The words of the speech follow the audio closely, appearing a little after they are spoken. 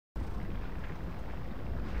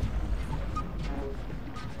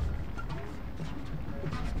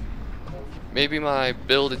Maybe my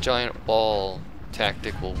build a giant ball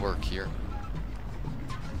tactic will work here.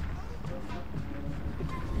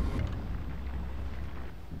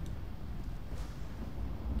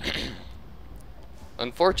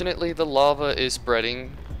 Unfortunately, the lava is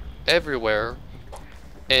spreading everywhere,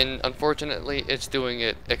 and unfortunately, it's doing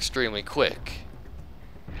it extremely quick.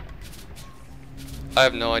 I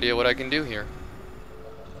have no idea what I can do here.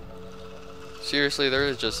 Seriously, there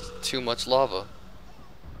is just too much lava.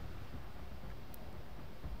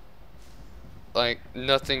 Like,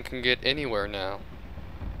 nothing can get anywhere now.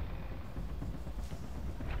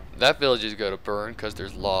 That village is gonna burn because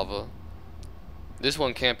there's lava. This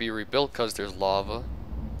one can't be rebuilt because there's lava.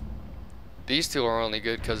 These two are only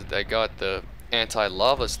good because they got the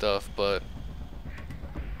anti-lava stuff, but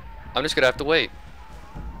I'm just gonna have to wait.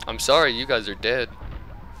 I'm sorry, you guys are dead.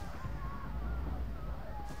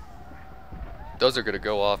 Those are gonna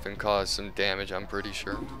go off and cause some damage, I'm pretty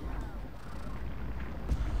sure.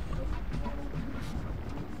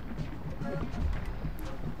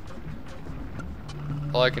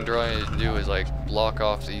 All I can try to do is like block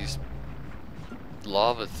off these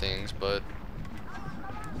lava things, but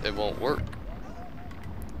it won't work.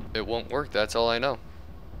 It won't work, that's all I know.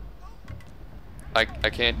 I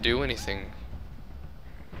can't do anything.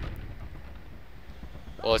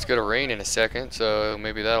 Well, it's gonna rain in a second, so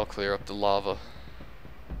maybe that'll clear up the lava.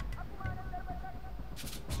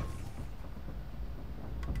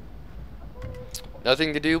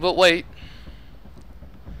 Nothing to do but wait.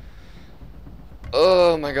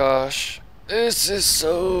 Oh my gosh. This is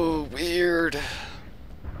so weird.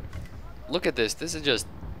 Look at this. This is just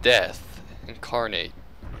death incarnate.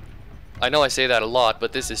 I know I say that a lot,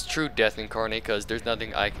 but this is true death incarnate because there's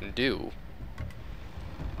nothing I can do.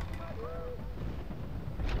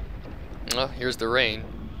 Oh, here's the rain.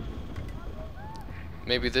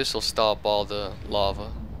 Maybe this will stop all the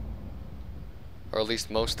lava. Or at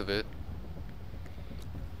least most of it.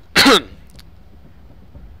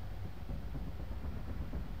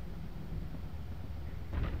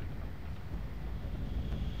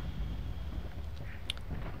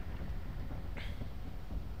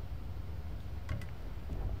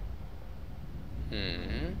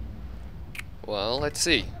 Well, let's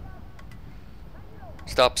see.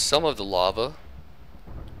 Stop some of the lava.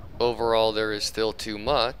 Overall, there is still too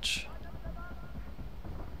much.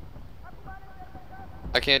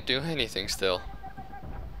 I can't do anything still.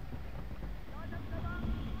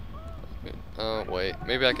 Oh, wait.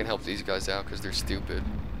 Maybe I can help these guys out because they're stupid.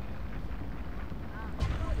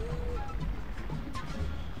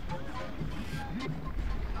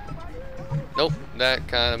 Nope, that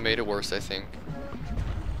kind of made it worse, I think.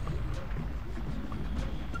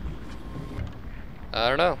 I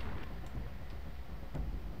don't know.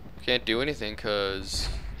 Can't do anything because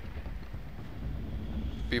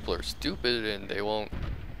people are stupid and they won't,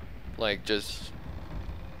 like, just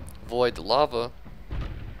void the lava.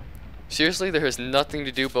 Seriously, there is nothing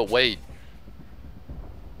to do but wait.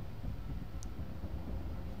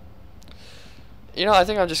 You know, I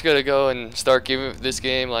think I'm just gonna go and start giving this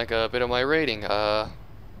game like a bit of my rating.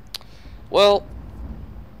 Well,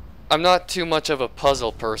 I'm not too much of a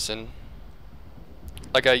puzzle person.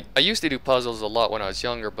 Like, I used to do puzzles a lot when I was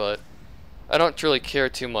younger, but I don't really care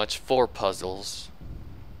too much for puzzles.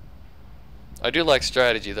 I do like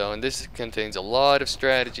strategy though, and this contains a lot of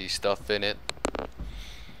strategy stuff in it.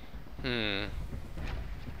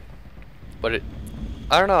 But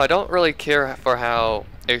I don't know, I don't really care for how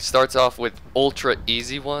it starts off with ultra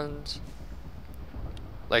easy ones.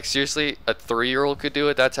 Like, seriously, a 3-year-old could do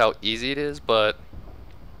it, that's how easy it is, but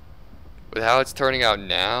with how it's turning out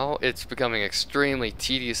now, it's becoming extremely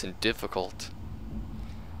tedious and difficult.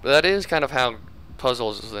 But that is kind of how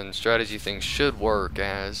puzzles and strategy things should work,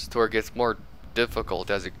 as to where it gets more difficult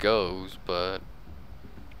as it goes, but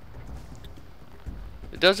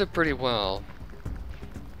it does it pretty well.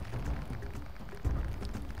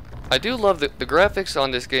 I do love the graphics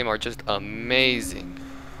on this game are just amazing.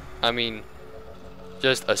 I mean,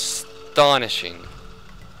 just astonishing.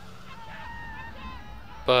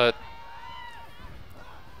 But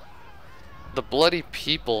the bloody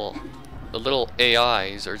people, the little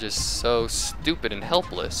AIs, are just so stupid and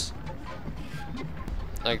helpless.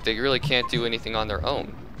 Like, they really can't do anything on their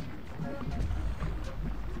own.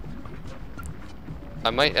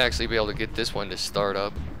 I might actually be able to get this one to start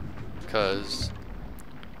up, because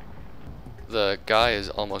the guy is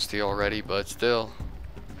almost here already, but still.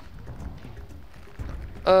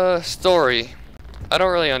 Story. I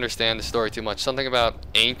don't really understand the story too much. Something about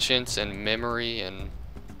ancients and memory and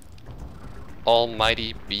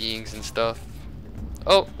almighty beings and stuff.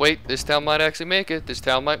 Oh, wait, this town might actually make it. This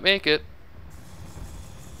town might make it.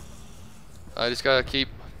 I just gotta keep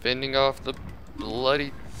fending off the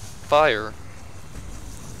bloody fire.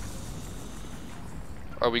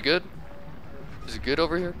 Are we good? Is it good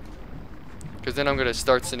over here? Because then I'm gonna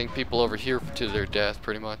start sending people over here to their death,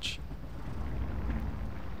 pretty much.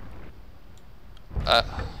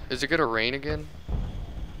 Is it gonna rain again?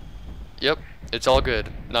 Yep, it's all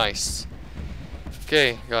good. Nice.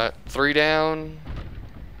 Okay, got 3 down,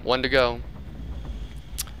 1 to go.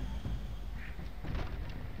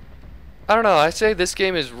 I don't know, I say this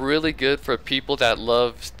game is really good for people that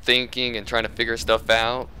love thinking and trying to figure stuff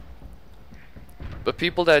out. But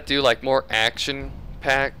people that do like more action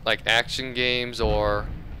packed, like action games or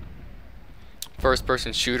first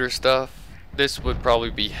person shooter stuff, this would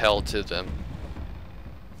probably be hell to them.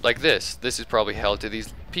 Like this is probably hell to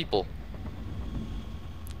these people.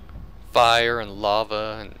 Fire and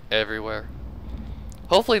lava and everywhere.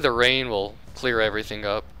 Hopefully the rain will clear everything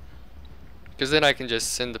up, because then I can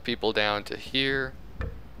just send the people down to here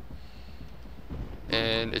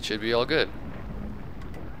and it should be all good.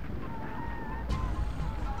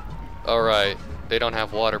 Alright, they don't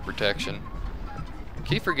have water protection.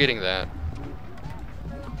 Keep forgetting that.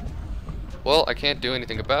 Well, I can't do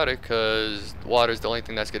anything about it because water is the only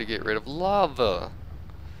thing that's going to get rid of lava.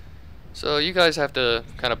 So you guys have to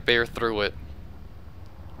kind of bear through it.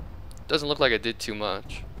 Doesn't look like I did too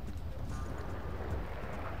much.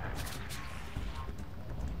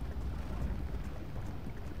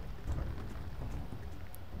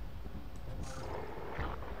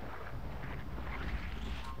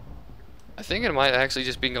 I think it might actually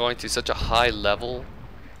just be going to such a high level,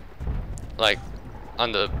 like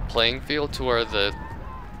on the playing field, to where the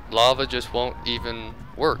lava just won't even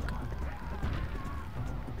work.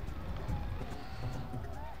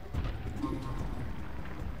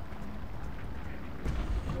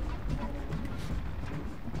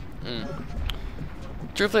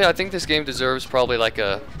 Truthfully, I think this game deserves probably like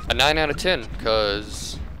a 9 out of 10,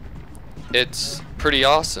 because it's pretty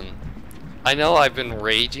awesome. I know I've been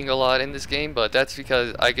raging a lot in this game, but that's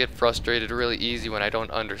because I get frustrated really easy when I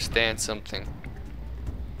don't understand something.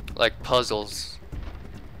 Like puzzles.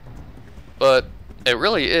 But it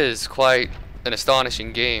really is quite an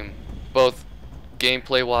astonishing game, both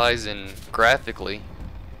gameplay wise and graphically,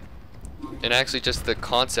 and actually just the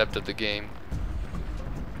concept of the game.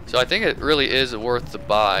 So I think it really is worth the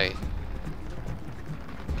buy.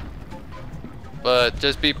 But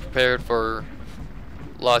just be prepared for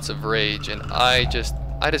lots of rage, and I just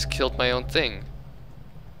killed my own thing.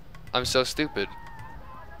 I'm so stupid.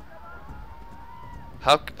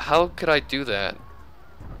 How could I do that?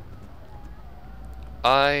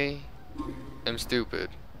 I am stupid.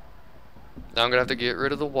 Now I'm gonna have to get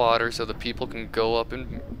rid of the water so the people can go up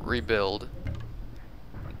and rebuild.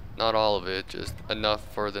 Not all of it, just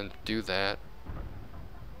enough for them to do that.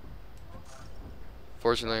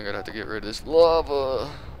 Fortunately, I'm gonna have to get rid of this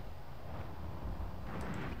lava.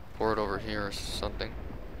 Pour it over here or something.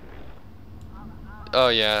 Oh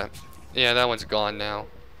yeah, that one's gone now.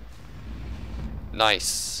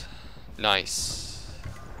 Nice, nice.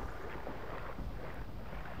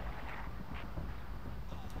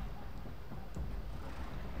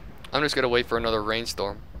 I'm just gonna wait for another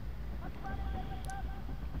rainstorm.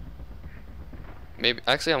 Maybe,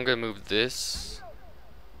 actually I'm gonna move this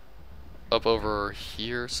up over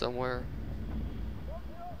here somewhere.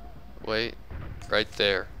 Wait, right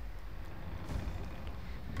there.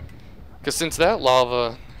 Because since that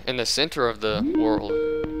lava in the center of the world...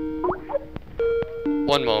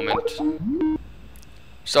 One moment.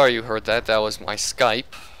 Sorry you heard that. That was my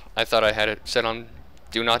Skype. I thought I had it set on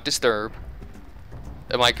Do Not Disturb.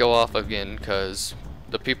 It might go off again because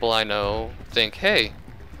the people I know think, hey,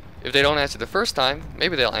 if they don't answer the first time,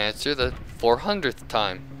 maybe they'll answer the 400th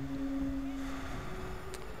time.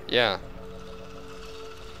 Yeah.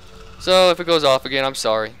 So if it goes off again, I'm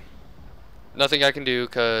sorry. Nothing I can do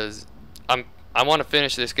because I want to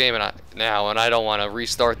finish this game now, and I don't want to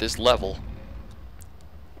restart this level.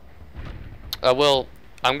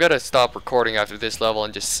 I'm gonna stop recording after this level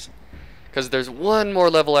and just, because there's one more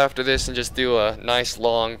level after this, and just do a nice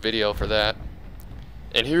long video for that.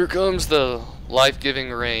 And here comes the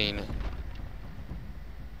life-giving rain.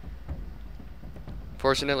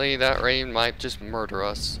 Fortunately, that rain might just murder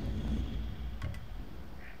us.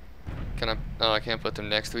 Can I? Oh, I can't put them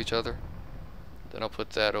next to each other. Then I'll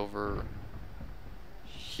put that over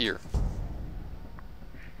here,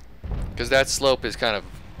 because that slope is kind of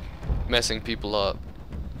messing people up.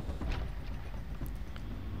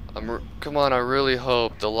 Come on, I really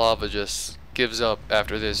hope the lava just gives up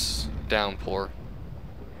after this downpour.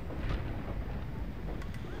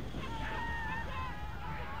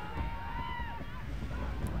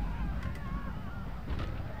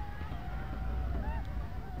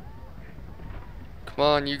 Come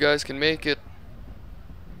on, you guys can make it.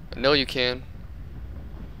 I know you can.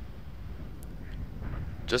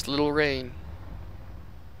 Just a little rain.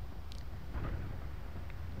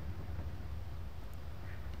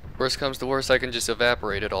 Worst comes to worst, I can just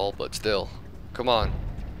evaporate it all, but still. Come on.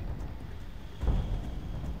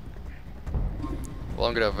 Well,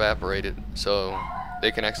 I'm gonna evaporate it so they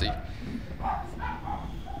can actually...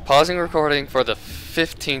 Pausing recording for the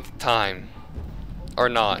 15th time. Or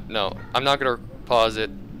not. No, I'm not gonna pause it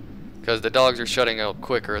because the dogs are shutting out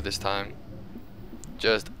quicker this time.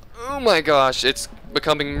 Just, oh my gosh, it's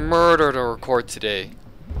becoming murder to record today.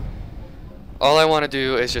 All I want to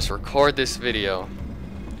do is just record this video.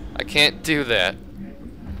 I can't do that.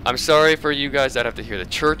 I'm sorry for you guys that have to hear the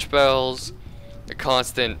church bells, the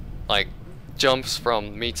constant like jumps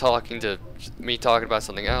from me talking to me talking about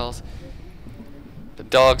something else, the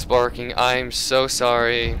dogs barking. I'm so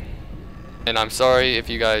sorry, and I'm sorry if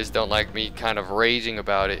you guys don't like me kind of raging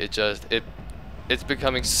about it. It's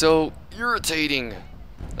becoming so irritating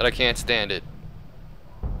that I can't stand it,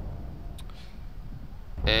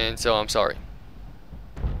 and so I'm sorry.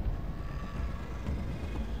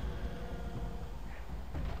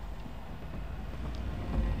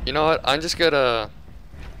 You know what? I'm just gonna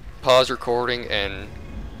pause recording and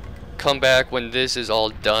come back when this is all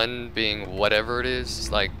done being whatever it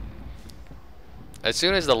is. Like, as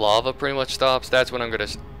soon as the lava pretty much stops, that's when I'm gonna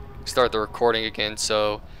start the recording again.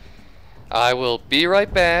 So I will be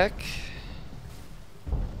right back.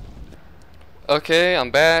 Okay, I'm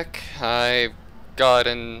back. I've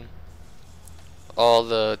gotten all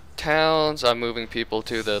the towns. I'm moving people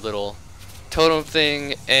to the little totem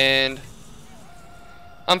thing, and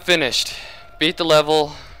I'm finished. Beat the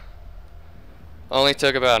level. Only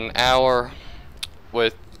took about an hour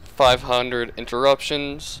with 500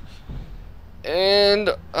 interruptions.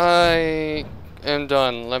 And I am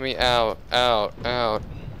done. Let me out. I'll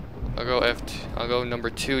go number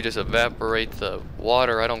 2, just evaporate the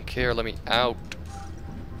water. I don't care. Let me out.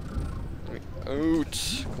 Let me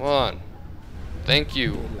out. Come on. Thank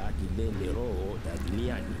you.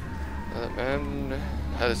 Man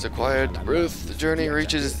has acquired the breath. The journey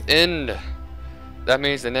reaches its end. That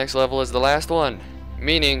means the next level is the last one.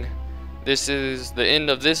 Meaning, this is the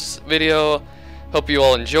end of this video. Hope you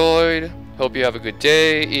all enjoyed. Hope you have a good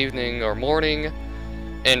day, evening, or morning.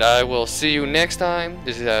 And I will see you next time.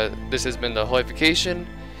 This has been the Hoification.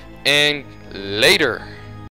 And later.